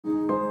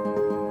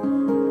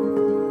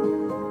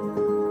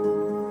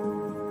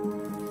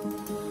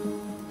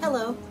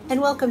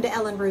and welcome to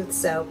Ellen Ruth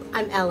Soap.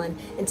 I'm Ellen,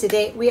 and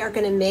today we are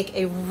going to make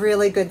a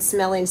really good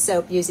smelling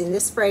soap using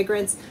this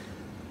fragrance,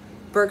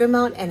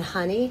 bergamot and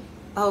honey.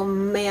 Oh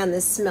man,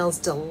 this smells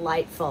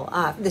delightful.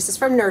 This is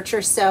from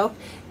Nurture Soap,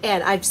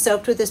 and I've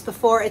soaped with this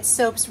before. It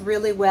soaps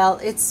really well.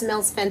 It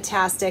smells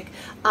fantastic.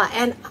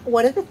 And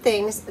one of the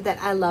things that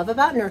I love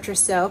about Nurture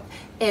Soap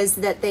is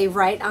that they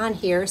write on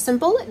here some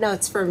bullet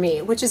notes for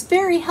me, which is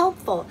very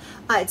helpful.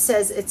 It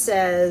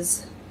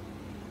says,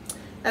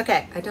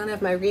 okay, I don't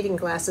have my reading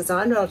glasses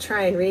on, but I'll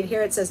try and read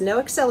here. It says no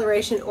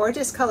acceleration or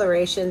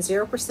discoloration,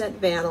 0%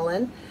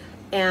 vanillin,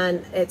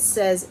 and it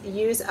says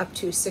use up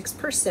to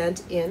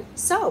 6% in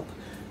soap.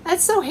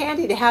 That's so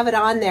handy to have it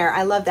on there.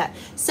 I love that.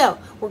 So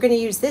we're going to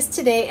use this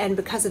today, and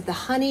because of the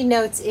honey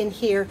notes in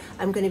here,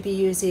 I'm going to be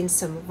using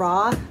some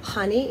raw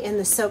honey in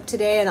the soap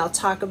today, and I'll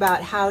talk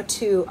about how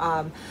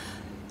to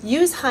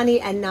use honey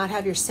and not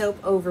have your soap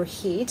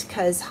overheat,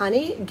 because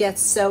honey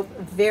gets soap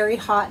very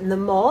hot in the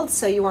mold,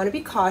 so you want to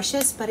be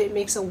cautious, but it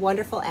makes a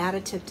wonderful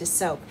additive to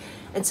soap.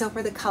 And so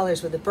for the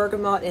colors with the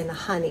bergamot and the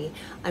honey,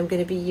 I'm going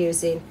to be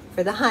using,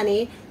 for the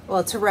honey,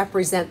 well, to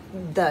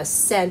represent the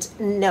scent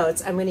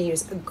notes, I'm going to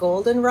use a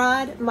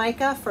goldenrod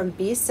mica from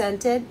Bee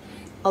Scented,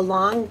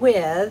 along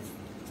with,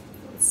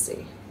 let's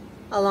see,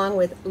 along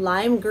with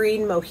lime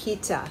green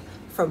mojita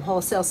from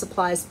Wholesale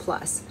Supplies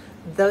Plus.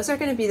 Those are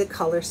going to be the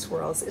color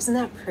swirls. Isn't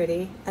that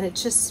pretty? And it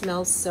just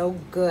smells so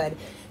good.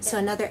 So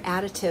another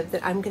additive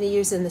that I'm going to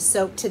use in the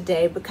soap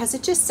today, because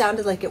it just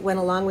sounded like it went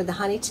along with the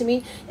honey to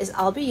me, is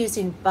I'll be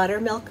using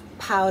buttermilk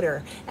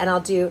powder, and I'll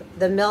do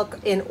the milk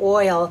in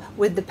oil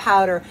with the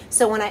powder.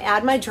 So when I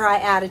add my dry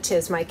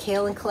additives, my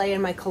kale and clay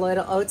and my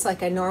colloidal oats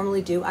like I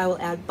normally do, I will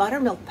add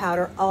buttermilk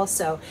powder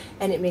also,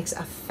 and it makes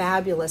a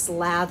fabulous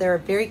lather,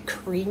 very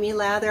creamy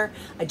lather.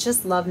 I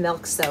just love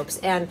milk soaps,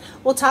 and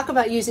we'll talk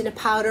about using a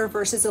powder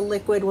versus a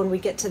liquid when we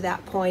get to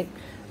that point.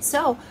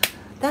 So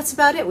that's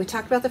about it. We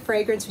talked about the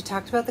fragrance, we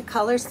talked about the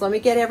colors. Let me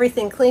get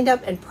everything cleaned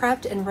up and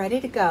prepped and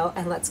ready to go,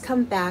 and let's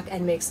come back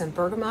and make some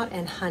bergamot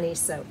and honey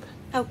soap.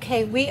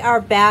 Okay, we are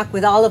back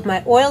with all of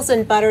my oils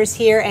and butters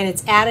here, and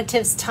it's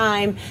additives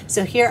time.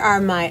 So here are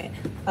my,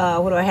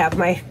 what do I have?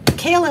 My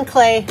kale and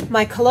clay,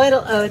 my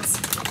colloidal oats,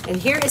 and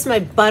here is my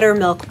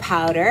buttermilk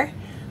powder.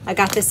 I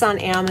got this on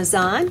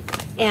Amazon.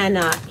 And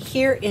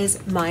here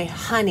is my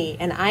honey,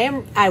 and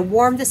I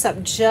warmed this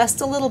up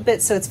just a little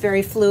bit so it's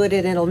very fluid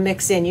and it'll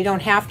mix in. You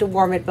don't have to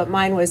warm it, but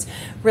mine was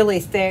really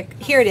thick.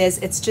 Here it is.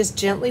 It's just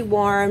gently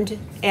warmed,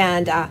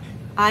 and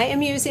I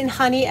am using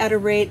honey at a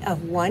rate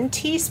of 1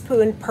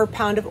 teaspoon per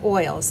pound of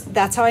oils.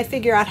 That's how I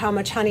figure out how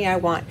much honey I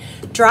want.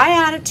 Dry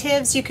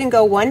additives, you can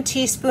go 1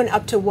 teaspoon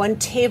up to 1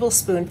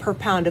 tablespoon per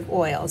pound of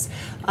oils.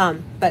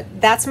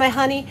 But that's my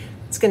honey.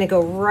 It's going to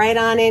go right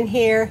on in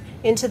here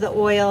into the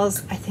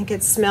oils. I think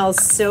it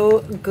smells so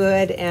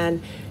good,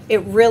 and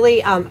it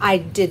really, I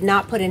did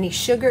not put any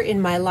sugar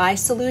in my lye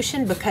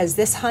solution because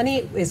this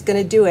honey is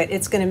going to do it.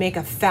 It's going to make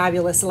a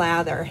fabulous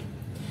lather.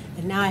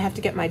 And now I have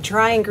to get my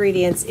dry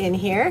ingredients in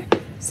here.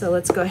 So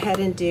let's go ahead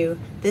and do,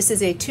 this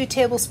is a 2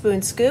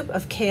 tablespoon scoop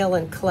of kale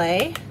and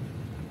clay,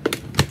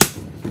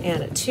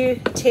 and a 2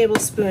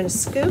 tablespoon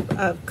scoop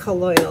of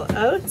colloidal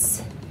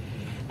oats.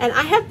 And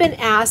I have been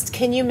asked,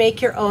 can you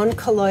make your own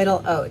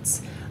colloidal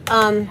oats?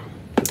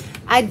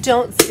 I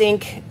don't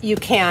think you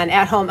can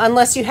at home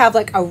unless you have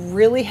like a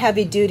really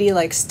heavy duty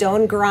like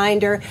stone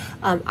grinder.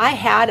 I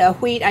had a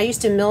wheat, I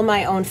used to mill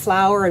my own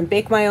flour and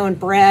bake my own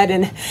bread,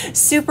 and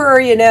super,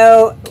 you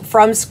know,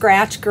 from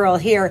scratch girl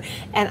here.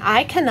 And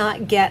I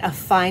cannot get a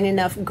fine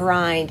enough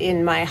grind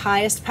in my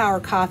highest power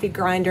coffee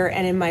grinder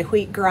and in my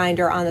wheat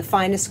grinder on the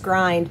finest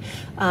grind.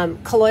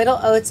 Colloidal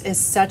oats is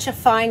such a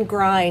fine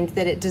grind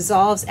that it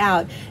dissolves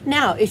out.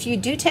 Now, if you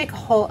do take a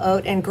whole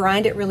oat and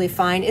grind it really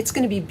fine, it's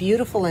going to be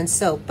beautiful in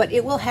soap, but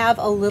it will have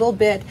a little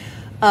bit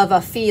of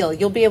a feel.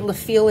 You'll be able to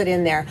feel it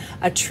in there.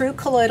 A true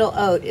colloidal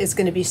oat is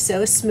going to be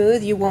so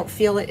smooth you won't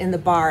feel it in the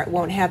bar. It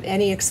won't have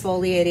any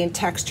exfoliating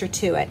texture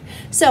to it.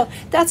 So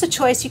that's a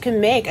choice you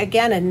can make.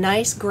 Again, a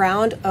nice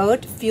ground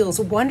oat feels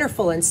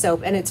wonderful in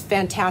soap, and it's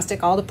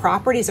fantastic. All the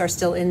properties are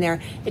still in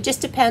there. It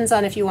just depends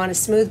on if you want a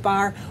smooth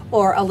bar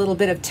or a little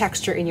bit of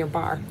texture in your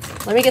bar.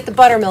 Let me get the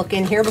buttermilk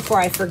in here before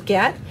I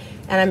forget,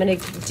 and I'm going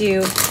to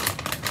do,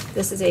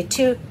 this is a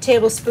 2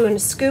 tablespoon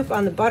scoop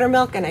on the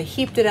buttermilk, and I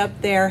heaped it up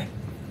there.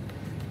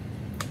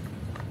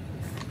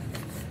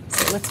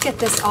 So let's get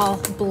this all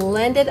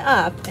blended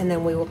up, and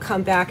then we will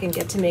come back and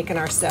get to making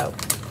our soap.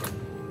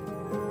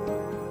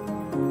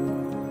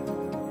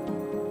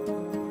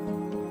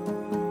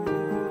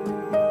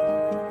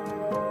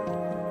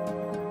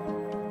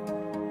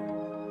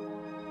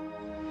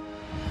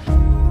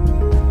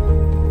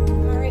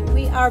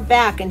 Are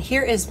back, and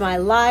here is my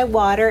lye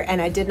water,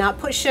 and I did not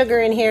put sugar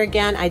in here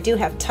again. I do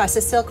have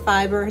tussa silk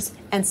fibers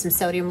and some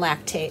sodium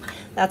lactate.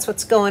 That's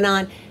what's going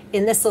on.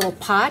 in this little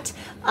pot,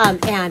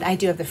 and I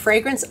do have the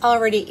fragrance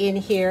already in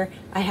here.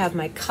 I have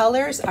my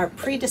colors are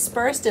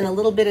pre-dispersed in a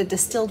little bit of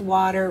distilled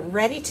water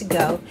ready to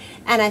go,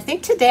 and I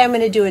think today I'm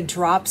going to do a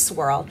drop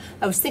swirl.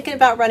 I was thinking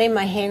about running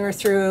my hanger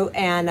through,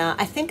 and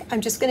I think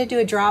I'm just going to do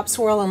a drop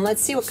swirl, and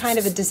let's see what kind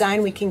of a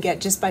design we can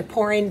get just by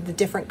pouring the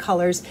different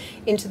colors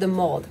into the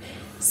mold.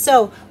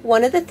 So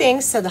one of the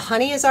things, so the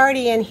honey is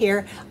already in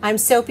here. I'm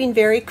soaping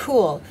very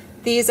cool.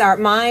 These are,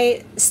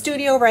 my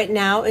studio right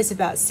now is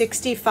about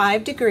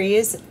 65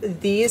 degrees.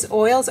 These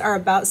oils are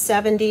about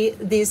 70.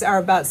 These are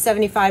about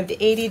 75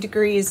 to 80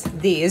 degrees.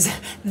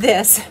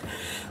 This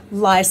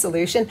lye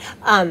solution.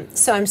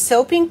 So I'm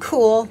soaping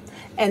cool.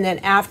 And then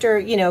after,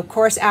 you know, of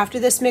course, after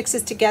this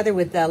mixes together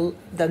with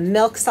the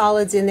milk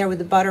solids in there with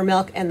the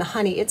buttermilk and the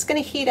honey, it's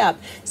going to heat up.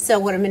 So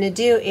what I'm going to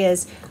do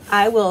is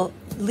I will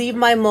leave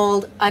my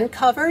mold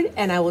uncovered,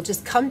 and I will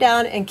just come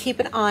down and keep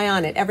an eye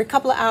on it. Every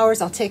couple of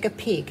hours I'll take a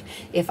peek.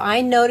 If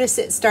I notice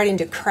it starting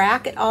to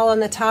crack at all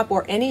on the top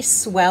or any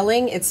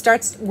swelling, it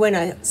starts, when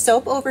a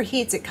soap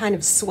overheats, it kind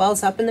of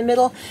swells up in the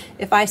middle.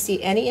 If I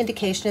see any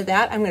indication of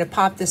that, I'm going to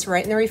pop this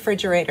right in the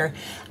refrigerator.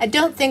 I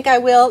don't think I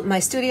will. My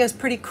studio is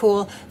pretty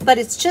cool, but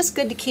it's just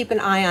good to keep an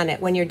eye on it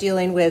when you're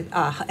dealing with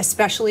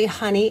especially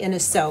honey in a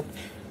soap.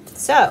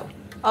 So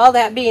all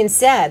that being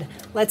said,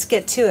 let's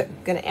get to it.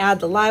 I'm going to add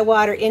the lye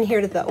water in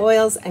here to the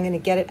oils. I'm going to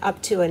get it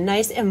up to a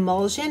nice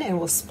emulsion, and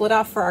we'll split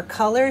off for our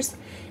colors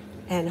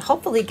and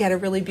hopefully get a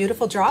really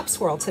beautiful drop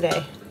swirl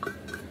today.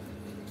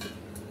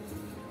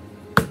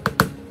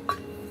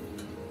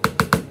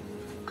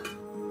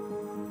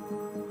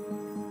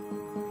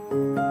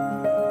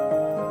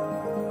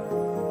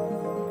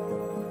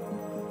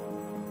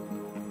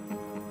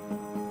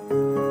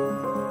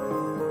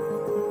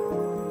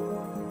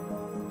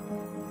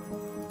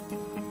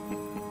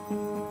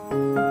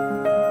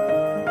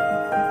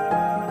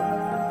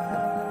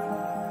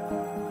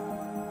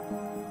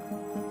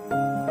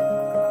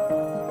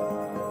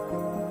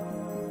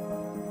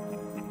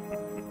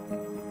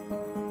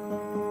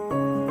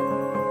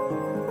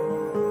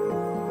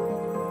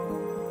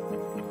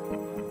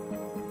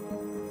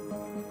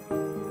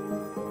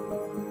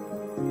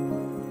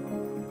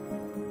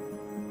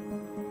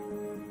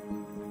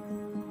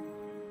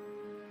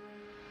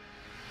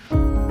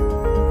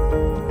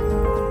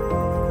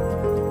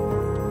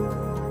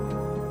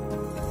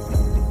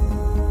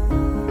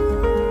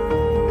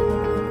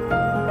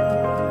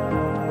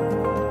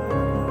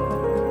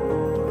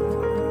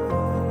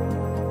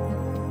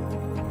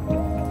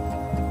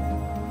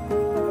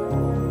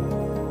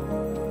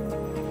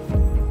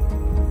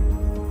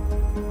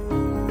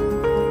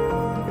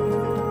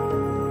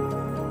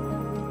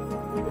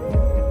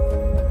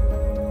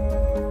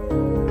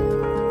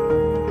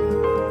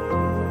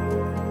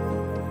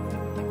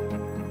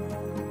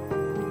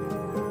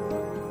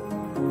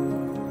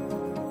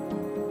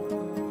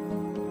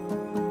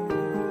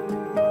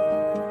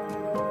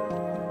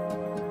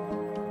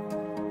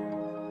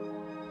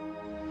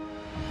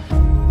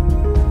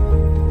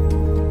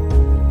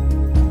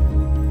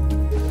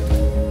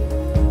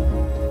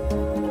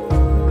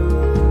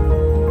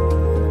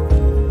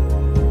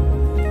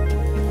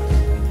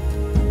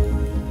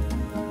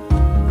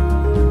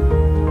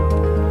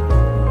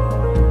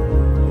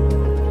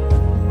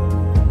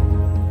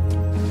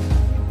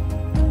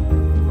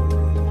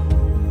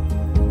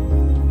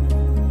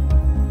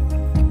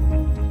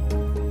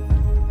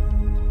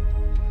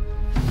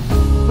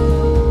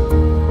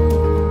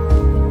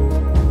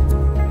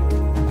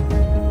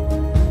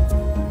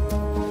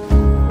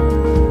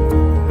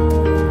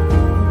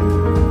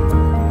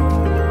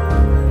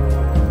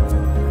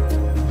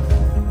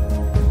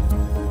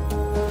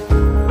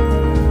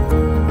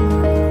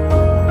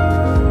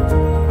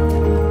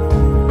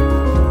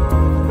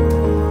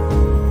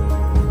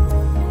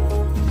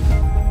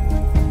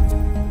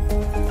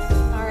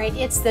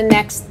 It's the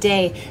next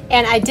day,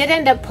 and I did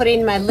end up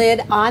putting my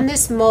lid on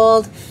this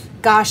mold,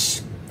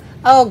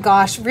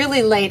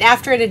 really late,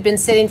 after it had been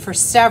sitting for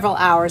several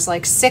hours,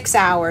 like 6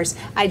 hours.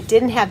 I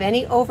didn't have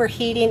any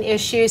overheating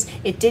issues.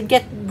 It did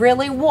get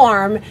really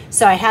warm,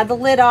 so I had the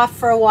lid off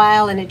for a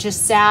while and it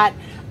just sat,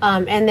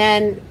 and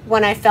then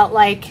when I felt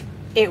like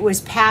it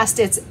was past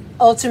its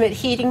ultimate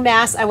heating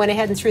mass, I went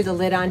ahead and threw the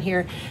lid on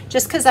here,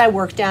 just because I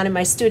work down in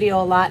my studio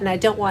a lot and I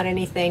don't want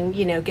anything,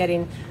 you know,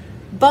 getting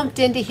bumped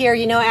into here.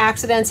 You know,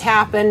 accidents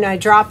happen, I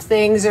drop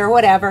things or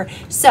whatever.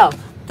 So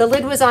the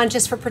lid was on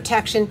just for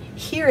protection.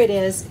 Here it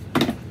is.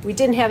 We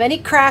didn't have any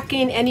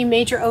cracking, any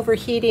major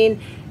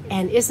overheating,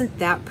 and isn't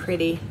that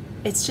pretty?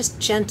 It's just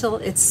gentle.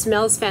 It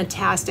smells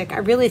fantastic. I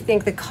really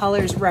think the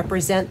colors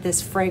represent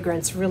this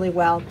fragrance really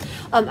well.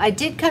 I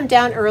did come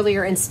down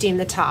earlier and steam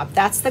the top.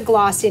 That's the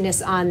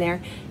glossiness on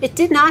there. It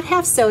did not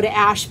have soda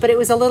ash, but it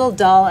was a little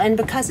dull, and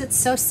because it's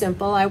so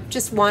simple, I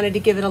just wanted to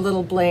give it a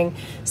little bling.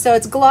 So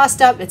it's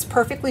glossed up. It's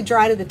perfectly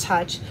dry to the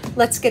touch.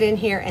 Let's get in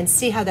here and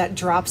see how that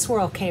drop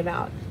swirl came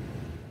out.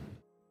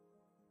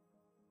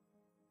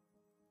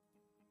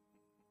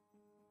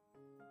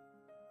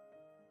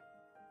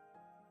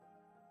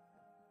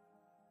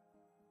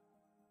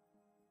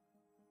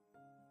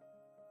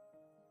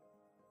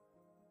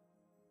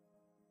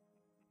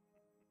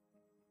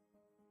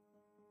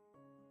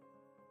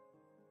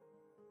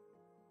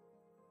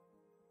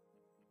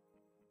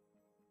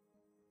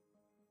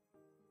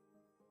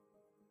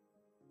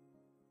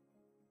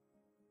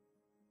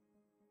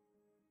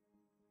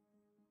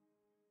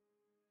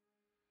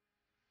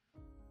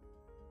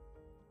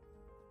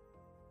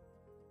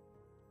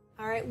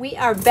 All right, we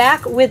are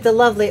back with the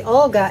lovely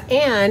Olga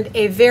and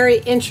a very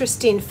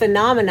interesting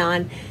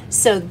phenomenon.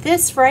 So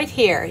this right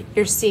here,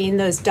 you're seeing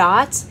those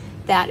dots,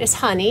 that is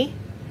honey,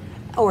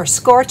 or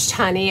scorched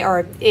honey,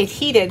 or it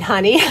heated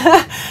honey.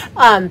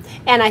 And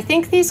I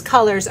think these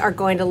colors are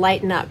going to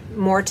lighten up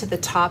more to the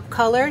top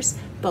colors,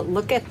 but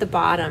look at the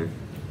bottom.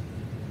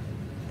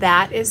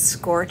 That is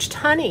scorched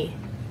honey.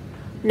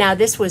 Now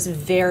this was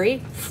very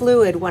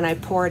fluid when I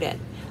poured it.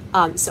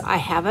 So I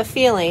have a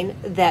feeling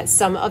that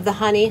some of the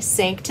honey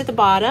sank to the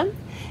bottom,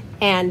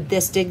 and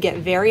this did get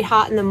very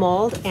hot in the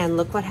mold, and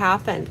look what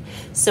happened.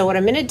 So what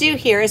I'm going to do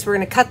here is we're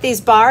going to cut these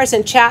bars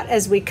and chat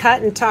as we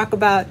cut and talk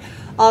about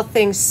all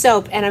things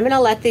soap, and I'm going to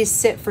let these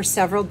sit for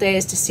several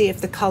days to see if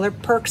the color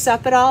perks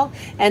up at all,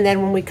 and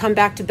then when we come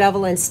back to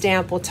bevel and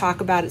stamp, we'll talk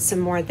about it some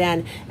more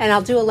then, and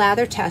I'll do a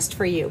lather test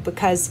for you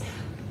because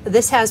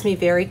this has me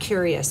very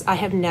curious. I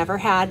have never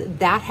had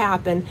that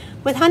happen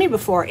with honey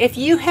before. If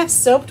you have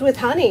soaped with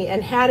honey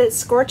and had it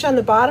scorch on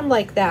the bottom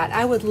like that,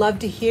 I would love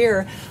to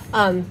hear,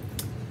 I'd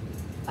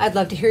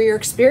love to hear your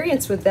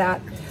experience with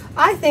that.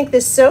 I think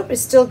this soap is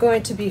still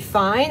going to be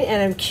fine,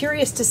 and I'm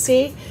curious to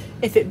see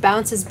if it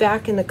bounces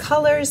back in the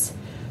colors,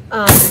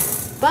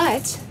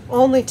 but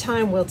only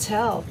time will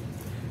tell.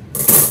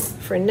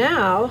 For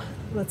now,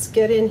 let's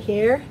get in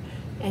here,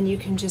 and you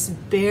can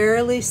just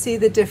barely see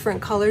the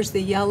different colors,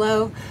 the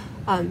yellow.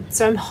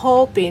 So I'm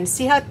hoping,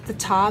 see how the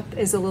top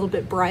is a little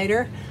bit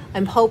brighter?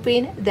 I'm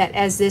hoping that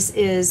as this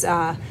is,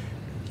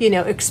 you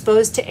know,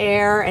 exposed to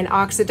air and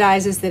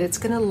oxidizes, that it's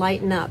gonna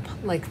lighten up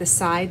like the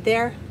side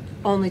there.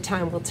 Only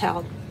time will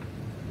tell.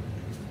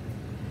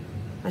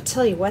 I'll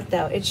tell you what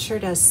though, it sure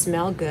does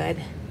smell good.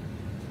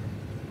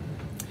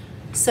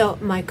 So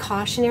my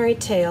cautionary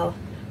tale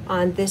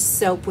on this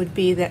soap would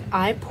be that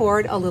I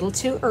poured a little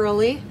too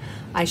early.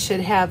 I should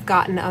have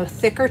gotten a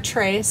thicker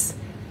trace,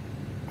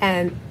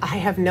 and I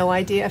have no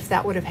idea if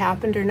that would have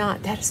happened or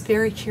not. That is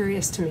very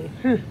curious to me.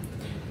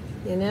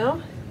 You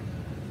know,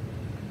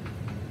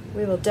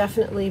 we will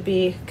definitely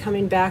be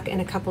coming back in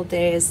a couple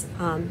days.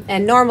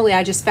 And normally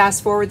I just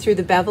fast forward through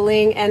the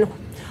beveling and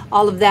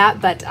all of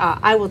that, but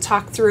I will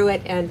talk through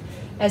it, and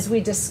as we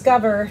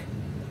discover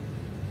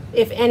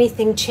if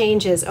anything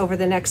changes over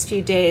the next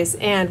few days,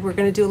 and we're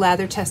going to do a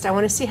lather test. I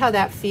want to see how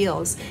that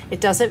feels.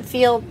 It doesn't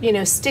feel, you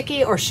know,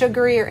 sticky or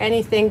sugary or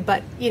anything,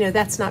 but you know,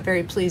 that's not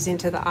very pleasing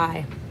to the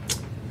eye.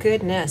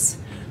 Goodness,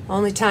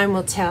 only time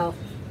will tell.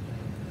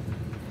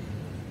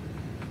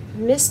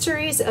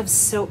 Mysteries of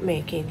soap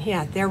making.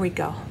 Yeah, there we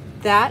go.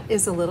 That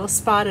is a little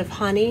spot of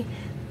honey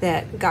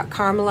that got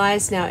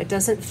caramelized. Now it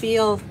doesn't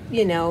feel,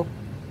 you know,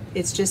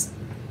 it's just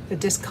a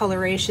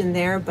discoloration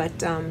there,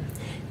 but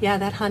yeah,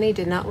 that honey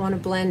did not want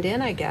to blend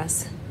in, I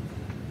guess.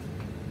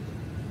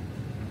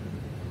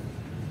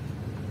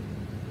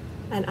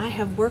 And I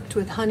have worked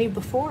with honey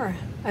before,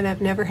 and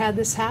I've never had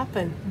this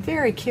happen.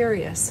 Very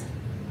curious.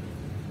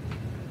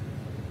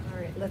 All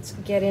right, let's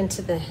get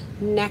into the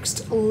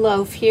next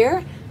loaf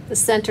here, the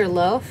center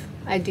loaf.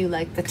 I do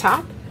like the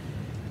top.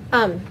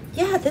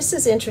 Yeah, this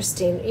is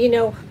interesting. You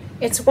know,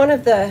 it's one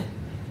of the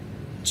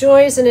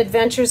joys and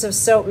adventures of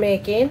soap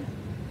making.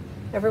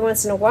 Every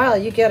once in a while,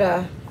 you get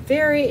a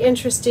very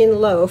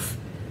interesting loaf,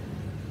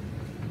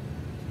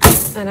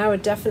 and I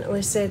would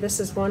definitely say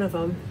this is one of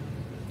them.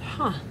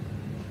 Huh.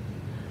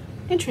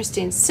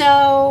 Interesting.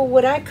 So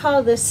would I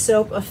call this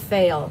soap a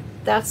fail?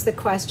 That's the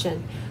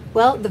question.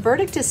 Well, the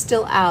verdict is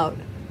still out.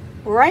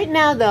 Right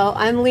now, though,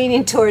 I'm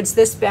leaning towards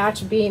this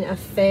batch being a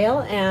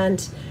fail,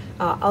 and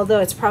although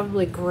it's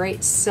probably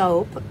great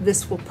soap,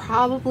 this will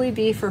probably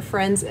be for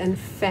friends and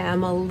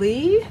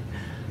family.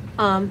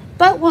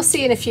 But we'll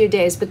see in a few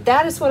days, but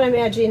that is what I'm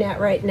edging at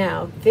right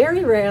now.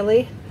 Very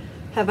rarely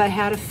have I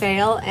had a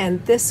fail,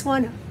 and this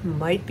one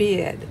might be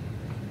it.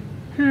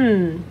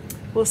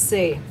 We'll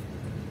see.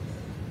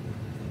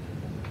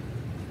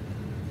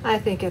 I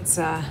think it's,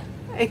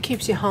 it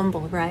keeps you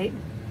humble, right?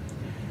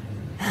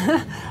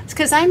 It's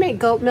because I make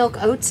goat milk,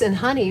 oats, and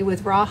honey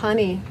with raw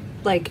honey.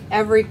 Like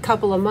every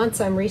couple of months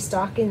I'm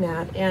restocking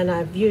that, and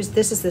I've used,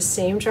 this is the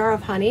same jar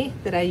of honey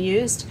that I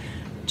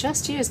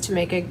just used to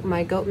make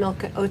my goat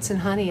milk, oats,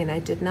 and honey, and I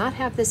did not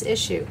have this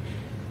issue.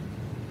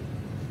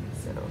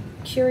 So,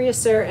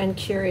 curiouser and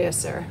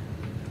curiouser.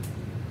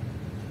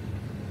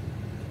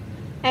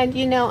 And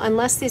you know,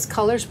 unless these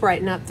colors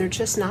brighten up, they're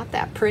just not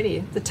that pretty.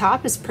 The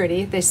top is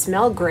pretty, they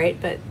smell great,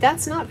 but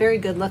that's not very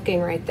good looking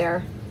right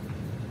there.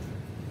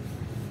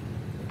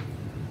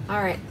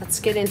 All right, let's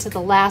get into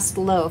the last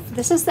loaf.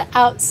 This is the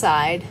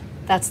outside.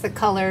 That's the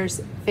colors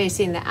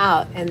facing the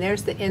out, and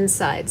there's the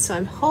inside. So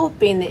I'm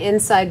hoping the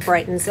inside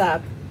brightens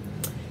up.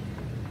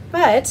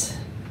 But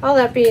all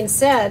that being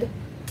said,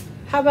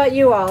 how about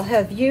you all?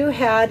 Have you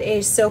had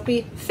a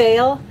soapy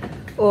fail,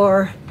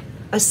 or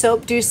a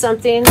soap do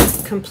something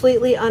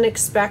completely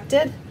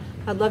unexpected?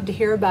 I'd love to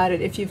hear about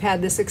it if you've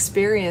had this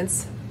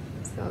experience.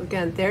 So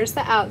again, there's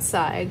the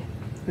outside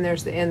and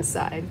there's the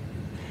inside.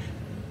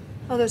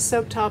 Oh, those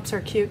soap tops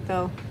are cute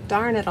though.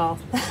 Darn it all.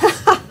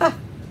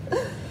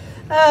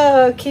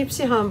 Oh, keeps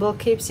you humble,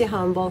 keeps you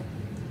humble.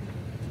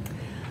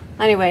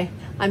 Anyway,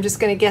 I'm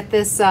just going to get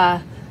this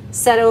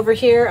set over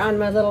here on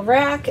my little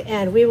rack,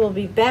 and we will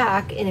be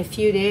back in a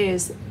few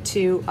days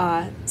to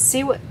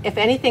see what, if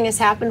anything has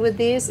happened with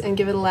these, and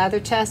give it a lather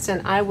test,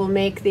 and I will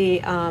make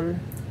the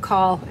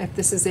call if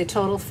this is a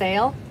total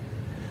fail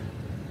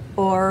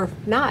or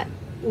not.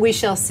 We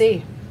shall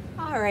see.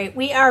 All right,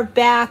 we are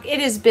back. It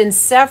has been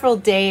several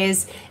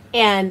days,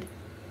 and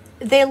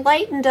they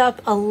lightened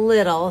up a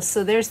little.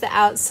 So there's the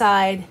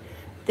outside.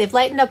 They've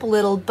lightened up a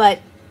little, but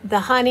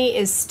the honey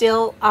is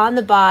still on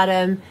the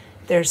bottom.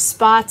 There's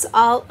spots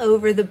all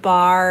over the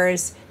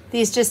bars.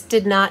 These just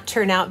did not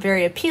turn out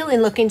very appealing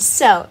looking.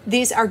 So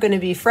these are going to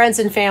be friends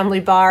and family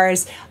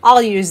bars.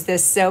 I'll use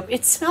this soap.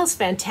 It smells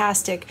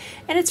fantastic,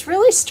 and it's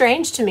really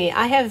strange to me.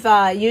 I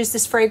have used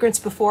this fragrance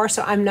before,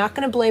 so I'm not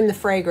going to blame the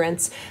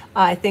fragrance.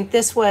 I think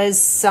this was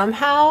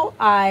somehow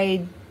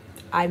I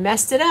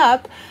messed it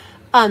up.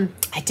 I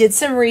did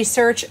some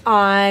research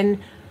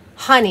on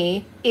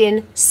honey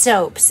in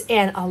soaps,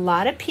 and a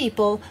lot of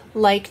people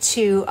like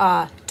to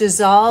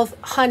dissolve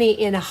honey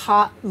in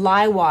hot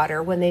lye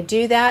water when they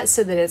do that,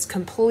 so that it's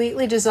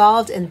completely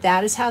dissolved, and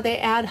that is how they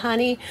add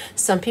honey.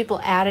 Some people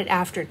add it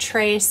after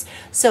trace.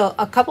 So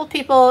a couple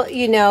people,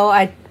 you know,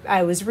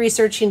 I was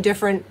researching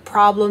different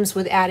problems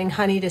with adding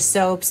honey to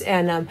soaps,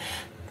 and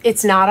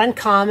it's not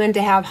uncommon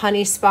to have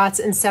honey spots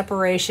and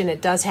separation.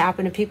 It does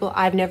happen to people.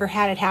 I've never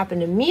had it happen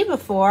to me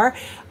before.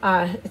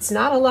 It's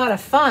not a lot of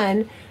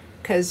fun,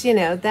 because, you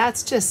know,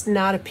 that's just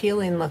not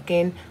appealing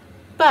looking.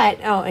 But,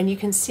 oh, and you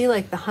can see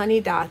like the honey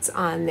dots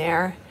on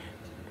there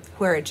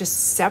where it just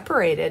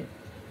separated.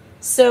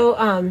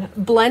 So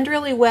blend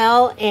really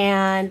well.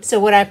 And so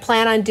what I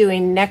plan on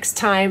doing next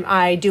time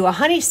I do a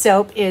honey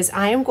soap is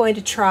I am going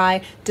to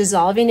try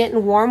dissolving it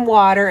in warm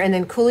water and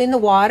then cooling the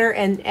water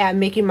and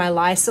making my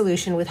lye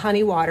solution with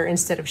honey water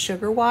instead of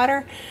sugar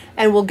water.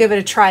 And we'll give it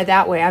a try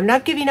that way. I'm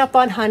not giving up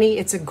on honey.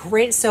 It's a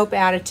great soap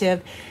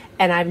additive,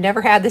 and I've never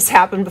had this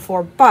happen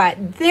before,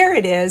 but there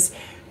it is.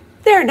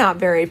 They're not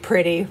very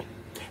pretty.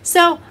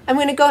 So I'm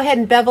going to go ahead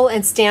and bevel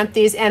and stamp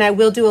these, and I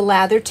will do a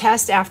lather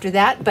test after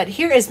that. But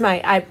here is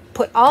I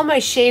put all my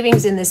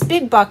shavings in this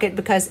big bucket,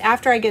 because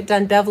after I get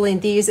done beveling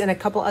these and a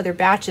couple other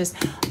batches,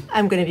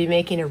 I'm going to be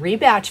making a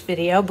rebatch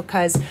video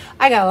because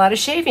I got a lot of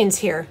shavings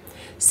here.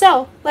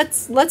 So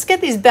let's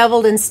get these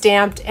beveled and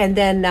stamped, and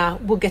then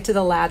we'll get to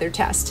the lather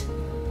test.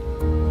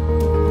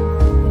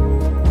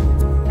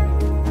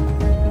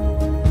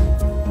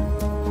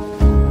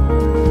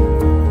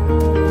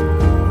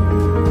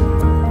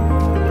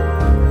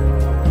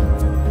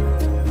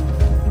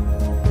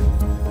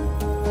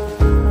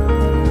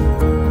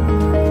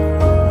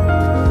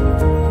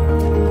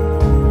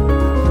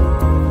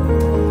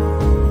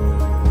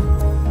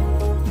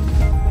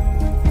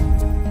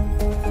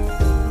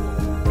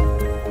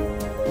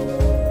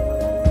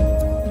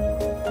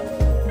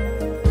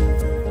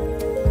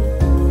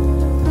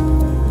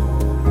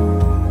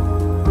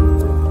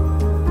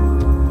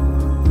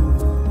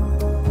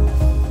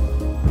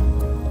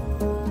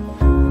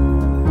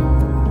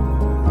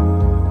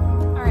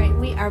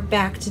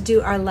 Back to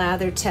do our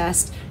lather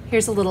test.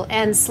 Here's a little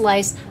end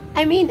slice.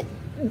 I mean,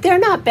 they're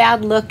not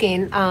bad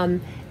looking,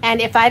 and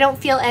if I don't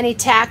feel any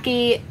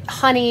tacky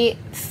honey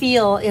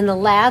feel in the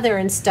lather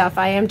and stuff,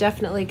 I am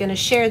definitely going to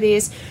share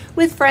these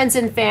with friends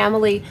and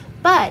family.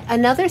 But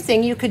another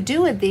thing you could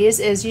do with these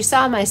is, you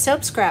saw my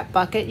soap scrap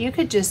bucket, you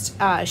could just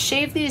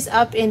shave these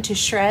up into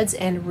shreds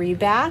and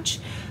rebatch.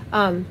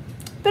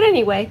 But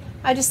anyway,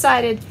 I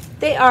decided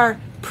they are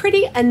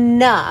pretty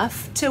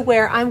enough to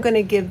where I'm going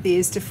to give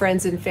these to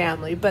friends and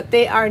family, but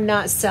they are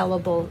not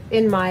sellable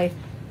in my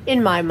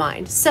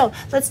mind. So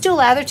let's do a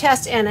lather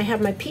test, and I have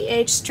my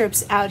pH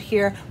strips out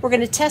here. We're going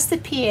to test the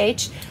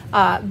pH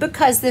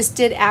because this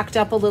did act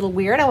up a little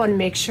weird. I want to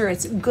make sure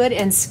it's good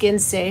and skin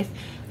safe.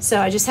 So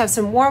I just have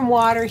some warm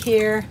water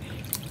here,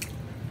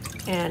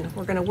 and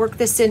we're going to work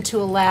this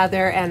into a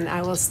lather, and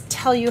I will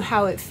tell you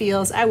how it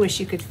feels. I wish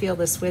you could feel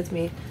this with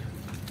me.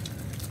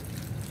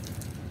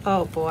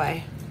 Oh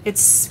boy. It's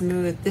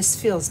smooth. This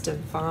feels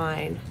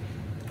divine.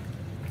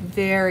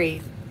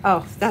 Very,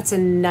 oh, that's a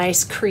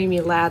nice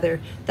creamy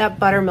lather. That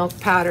buttermilk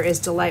powder is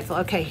delightful.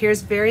 Okay,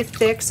 here's very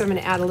thick, so I'm going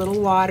to add a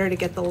little water to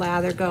get the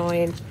lather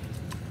going.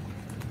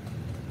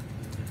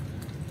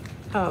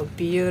 Oh,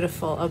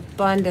 beautiful,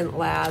 abundant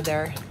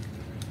lather.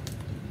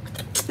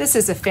 This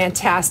is a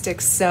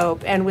fantastic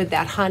soap, and with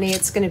that honey,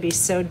 it's going to be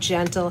so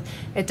gentle.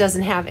 It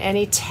doesn't have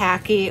any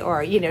tacky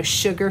or, you know,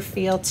 sugar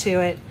feel to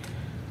it.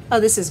 Oh,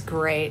 this is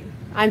great.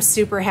 I'm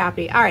super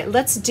happy. All right,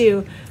 let's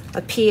do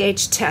a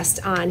pH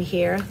test on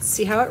here. Let's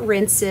see how it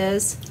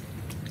rinses.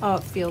 Oh,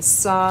 it feels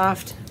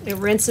soft. It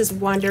rinses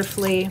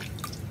wonderfully.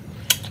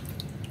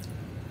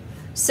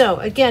 So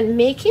again,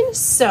 making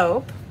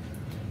soap,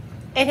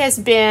 it has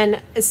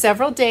been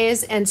several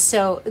days, and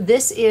so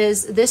this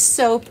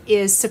soap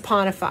is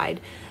saponified.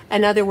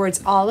 In other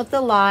words, all of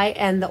the lye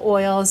and the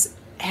oils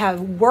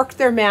have worked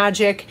their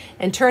magic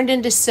and turned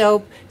into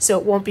soap, so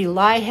it won't be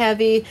lye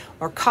heavy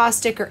or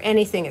caustic or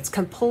anything. It's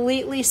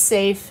completely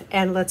safe.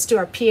 And let's do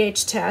our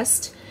pH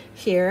test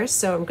here.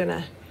 So I'm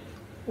gonna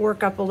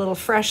work up a little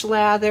fresh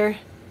lather.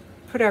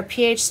 put our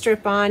pH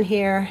strip on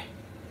here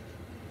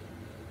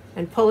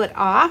and pull it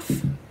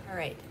off. All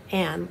right,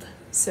 and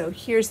so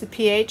here's the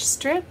pH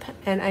strip,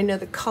 and I know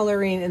the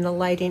coloring and the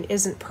lighting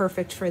isn't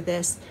perfect for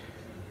this,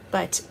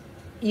 but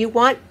you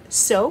want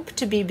soap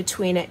to be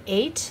between an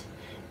 8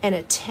 and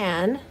a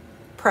 10,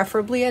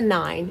 preferably a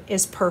 9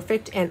 is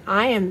perfect, and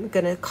I am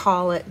gonna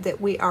call it that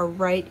we are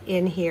right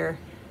in here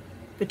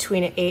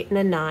between an 8 and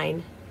a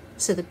 9.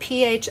 So the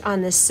pH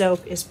on this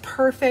soap is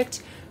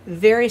perfect,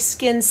 very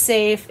skin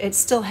safe. It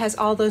still has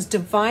all those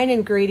divine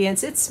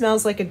ingredients. It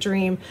smells like a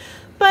dream,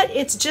 but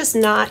it's just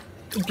not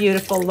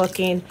beautiful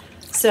looking.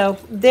 So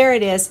there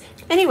it is.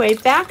 Anyway,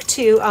 back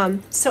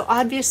to, so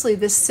obviously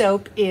this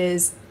soap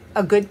is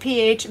a good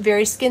pH,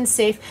 very skin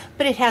safe,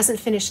 but it hasn't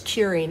finished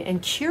curing.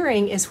 And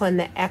curing is when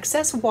the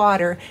excess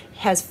water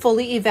has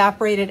fully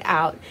evaporated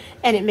out,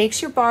 and it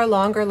makes your bar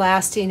longer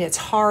lasting, it's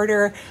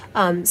harder.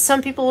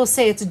 Some people will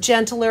say it's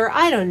gentler.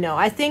 I don't know.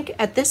 I think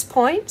at this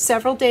point,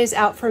 several days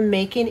out from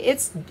making,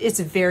 it's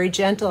very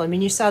gentle. I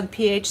mean, you saw the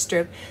pH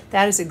strip.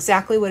 That is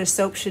exactly what a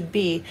soap should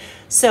be.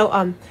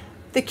 So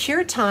the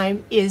cure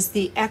time is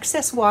the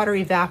excess water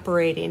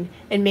evaporating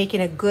and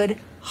making a good,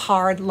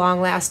 hard,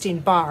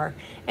 long-lasting bar.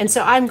 And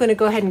so I'm going to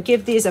go ahead and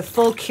give these a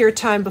full cure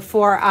time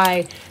before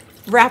I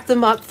wrap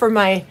them up for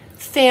my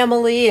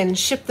family and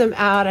ship them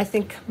out. I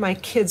think my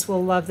kids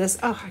will love this.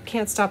 Oh, I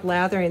can't stop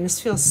lathering. This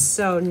feels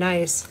so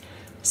nice.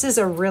 This is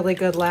a really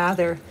good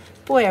lather.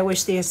 Boy, I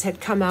wish these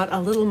had come out a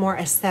little more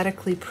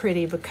aesthetically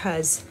pretty,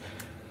 because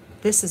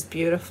this is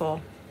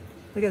beautiful.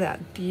 Look at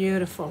that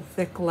beautiful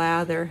thick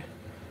lather.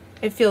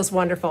 It feels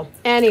wonderful.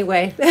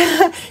 Anyway,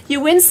 you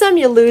win some,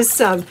 you lose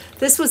some.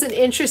 This was an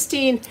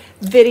interesting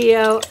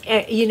video.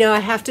 You know,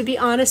 I have to be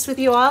honest with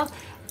you all.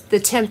 The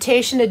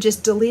temptation to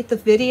just delete the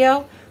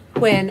video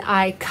when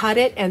I cut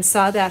it and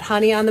saw that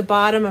honey on the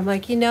bottom, I'm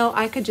like, you know,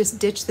 I could just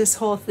ditch this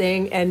whole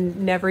thing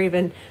and never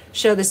even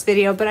show this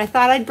video. But I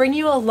thought I'd bring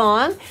you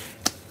along.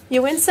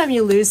 You win some,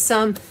 you lose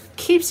some.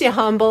 Keeps you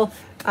humble.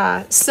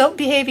 Soap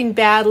behaving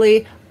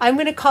badly. I'm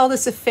going to call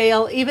this a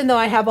fail, even though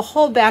I have a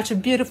whole batch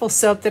of beautiful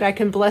soap that I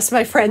can bless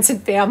my friends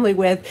and family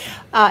with.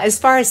 As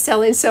far as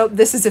selling soap,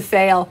 this is a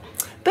fail.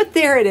 But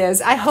there it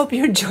is. I hope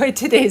you enjoyed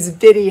today's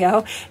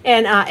video.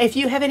 And if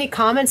you have any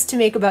comments to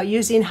make about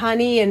using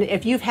honey, and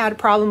if you've had a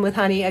problem with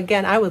honey,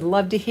 again, I would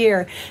love to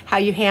hear how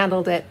you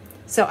handled it.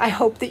 So I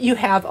hope that you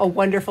have a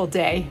wonderful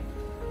day.